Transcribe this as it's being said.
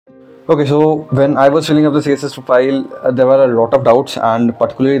Okay, so when I was filling up the CSS profile, there were a lot of doubts, and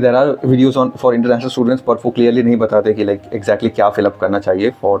particularly there are videos on for international students, but वो clearly नहीं बताते कि like exactly क्या fill up करना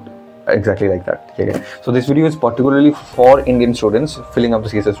चाहिए for exactly like that. ठीक है. So this video is particularly for Indian students filling up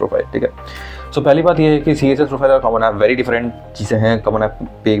the CSS profile. ठीक है. So पहली बात ये है कि CSS profile और common app very different चीज़ें हैं. common app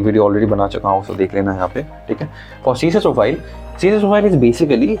पे एक video already बना चुका हूँ, so देख लेना यहाँ पे. ठीक है. For CSS profile is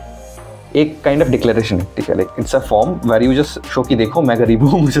basically एक काइंड ऑफ डिक्लेरेशन है. ठीक है. Like it's a form where you just show कि देखो मैं गरीब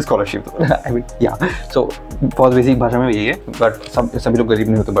हूँ, मुझे स्कॉलरशिप दो. आई मीन या सो बहुत बेसिक भाषा में यही है, बट सभी लोग गरीब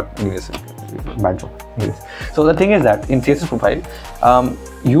नहीं होते, बट इंग्लिश बैड जो. So the thing is that in CSS profile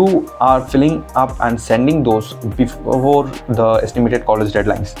you are filling up and sending those before the estimated college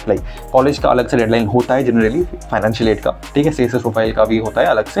deadlines. Like college का अलग से deadline होता है generally financial aid का. ठीक है. CSS profile का भी होता है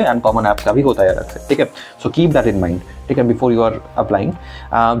अलग से and common apps का भी होता है अलग से. ठीक है. So keep that in mind. ठीक है. Before you are applying,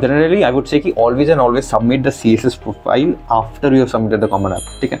 generally I would say कि always and always submit the CSS profile after you have submitted the common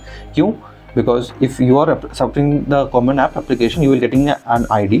app. ठीक है. क्यों? Because if you are submitting the common app application, you will getting an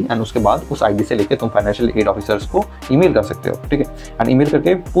ID, and उसके बाद उस ID से लेके तुम financial aid officers को email कर सकते हो. ठीक है. and email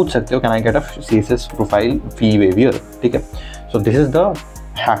करके पूछ सकते हो can I get a CSS profile fee waiver. ठीक है. so this is the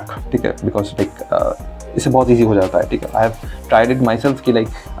hack. ठीक है. because like इससे बहुत easy हो जाता है. ठीक है. I have tried it myself कि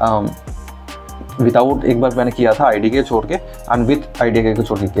like विदाउट एक बार मैंने किया था आईडी के छोड़ के, एंड विथ आईडी के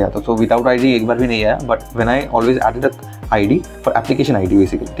छोड़ के किया था. सो विदाउट आईडी एक बार भी नहीं आया, but when I always added ID for application ID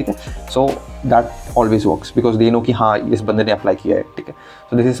basically. ठीक है. So that always works because they know कि हाँ इस बंदे ने अप्लाई किया है. ठीक है.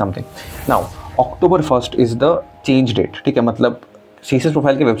 So this is something. Now October 1st is the change date. ठीक है. मतलब CSS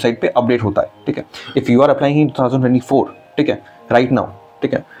प्रोफाइल के वेबसाइट पे अपडेट होता है. ठीक है. If you are applying in 2024, ठीक है, राइट नाउ.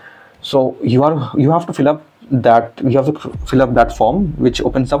 ठीक है. so you have to fill up that form which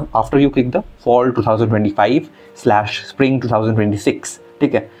opens up after you click the fall 2025/spring 2026.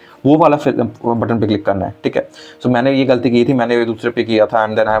 ठीक है. वो वाला बटन पे क्लिक करना है. ठीक है. सो मैंने ये गलती की थी, मैंने दूसरे पे किया था,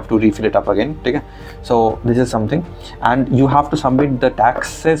 and then I have to refill it up again. ठीक है. So this is something, and you have to submit the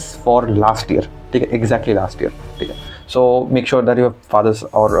taxes for last year. ठीक है. Exactly last year. ठीक है. So make sure that your fathers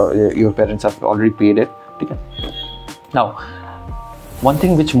और your parents have already paid it. ठीक है. Now one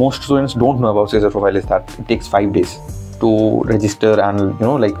thing which most students don't know about CSS profile is that it takes 5 days to register and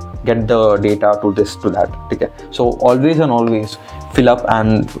like get the data to this to that. Okay. So always and always fill up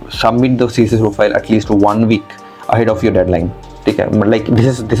and submit the CSS profile at least 1 week ahead of your deadline. Okay. Like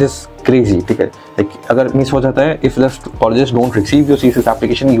this is crazy. Okay. Like अगर miss हो जाता है, if the colleges don't receive your CSS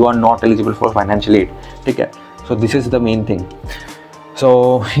application, you are not eligible for financial aid. Okay. So this is the main thing. So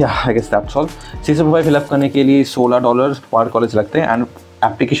yeah, I guess that's all. CSS profile fill up करने के लिए $16 पर college लगते हैं, and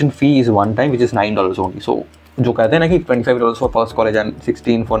application fee is one time which is $9 only. सो जो कहते हैं ना कि $25 for first college and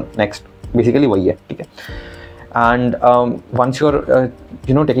 16 for next, basically वही है. ठीक है. And once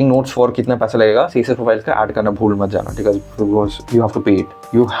you're taking notes for कितना पैसा लगेगा CSS प्रोफाइल्स का ऐड करना भूल मत जाना. ठीक है. बिकॉज यू हैव टू पे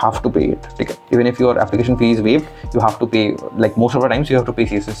इट. ठीक है. Even if your application fee is waived, you have to पे, like most of the times you have to पे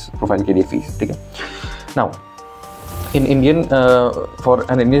CSS प्रोफाइल के लिए फीस. ठीक है. Now in Indian for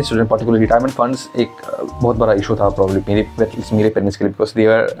an Indian student particular retirement funds एक बहुत बड़ा issue था प्रॉब्लम मेरे पेरेंट्स के लिए, बिकॉज दे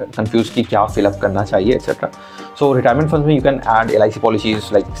आर कन्फ्यूज कि क्या फिलअप करना चाहिए एक्सेट्रा. सो रिटायरमेंट फंड्स में you can add LIC policies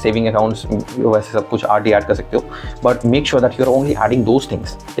like saving accounts, वैसे सब कुछ RD ऐड कर सकते हो, but make sure that you are only adding those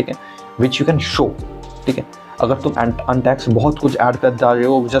things. ठीक है. Which you can show. ठीक है. अगर तुम अनटैक्स बहुत कुछ ऐड कर जा रहे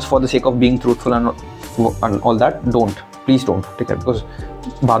हो just for the sake of being truthful and all that, please don't. ठीक है. बिकॉज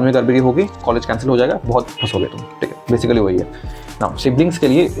बाद में गड़बड़ी होगी, कॉलेज कैंसिल हो जाएगा, बहुत फंसोगे तुम. ठीक है. बेसिकली वही है. नाउ सिबलिंग्स के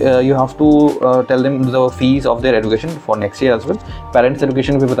लिए you have to tell them the fees of their education for next year as well. Parents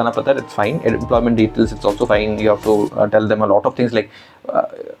education भी बताना पड़ता है, it's fine. Employment details it's also fine. You have to tell them a lot of things like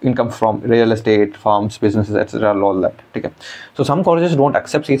income from real estate, farms, businesses, etc. all that. ठीक है. So some colleges don't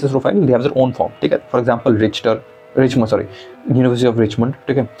accept CSS profile, they have their own form. ठीक है. For example University of Richmond.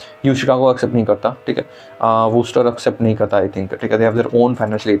 ठीक है. U Chicago accept नहीं करता. ठीक है. Worcester accept नहीं करता, I think. ठीक है. They have their own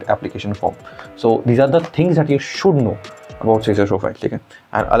financial aid application form. So these are the things that you should know about CSS profile. ठीक है.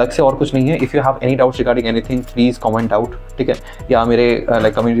 and अलग से और कुछ नहीं है. If you have any doubts regarding anything, please comment out. ठीक है. या मेरे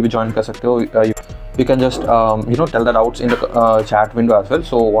like community भी join कर सकते हो. You can just tell the doubts in the chat window as well.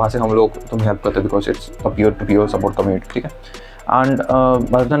 So वहाँ से हम लोग तुम्हें help करते हैं because it's a peer-to-peer support community. ठीक है. and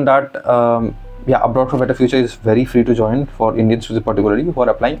other than that, yeah, Abroad for Better Future is very free to join for Indian students particularly who are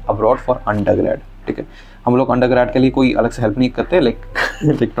applying abroad for undergrad. ठीक है. हम लोग undergrad के लिए कोई अलग से हेल्प नहीं करते, like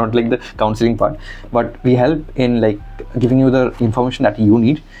not like the counseling part, but we help in like giving you the information that you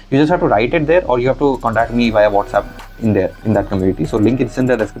need. You just have to write it there, or you have to contact me via WhatsApp in that community. So link is in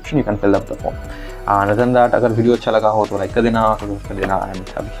the description. You can fill up the form. And other than that, अगर video अच्छा लगा हो तो like कर देना, subscribe कर देना, and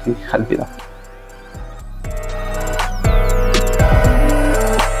अभी हेल्प भी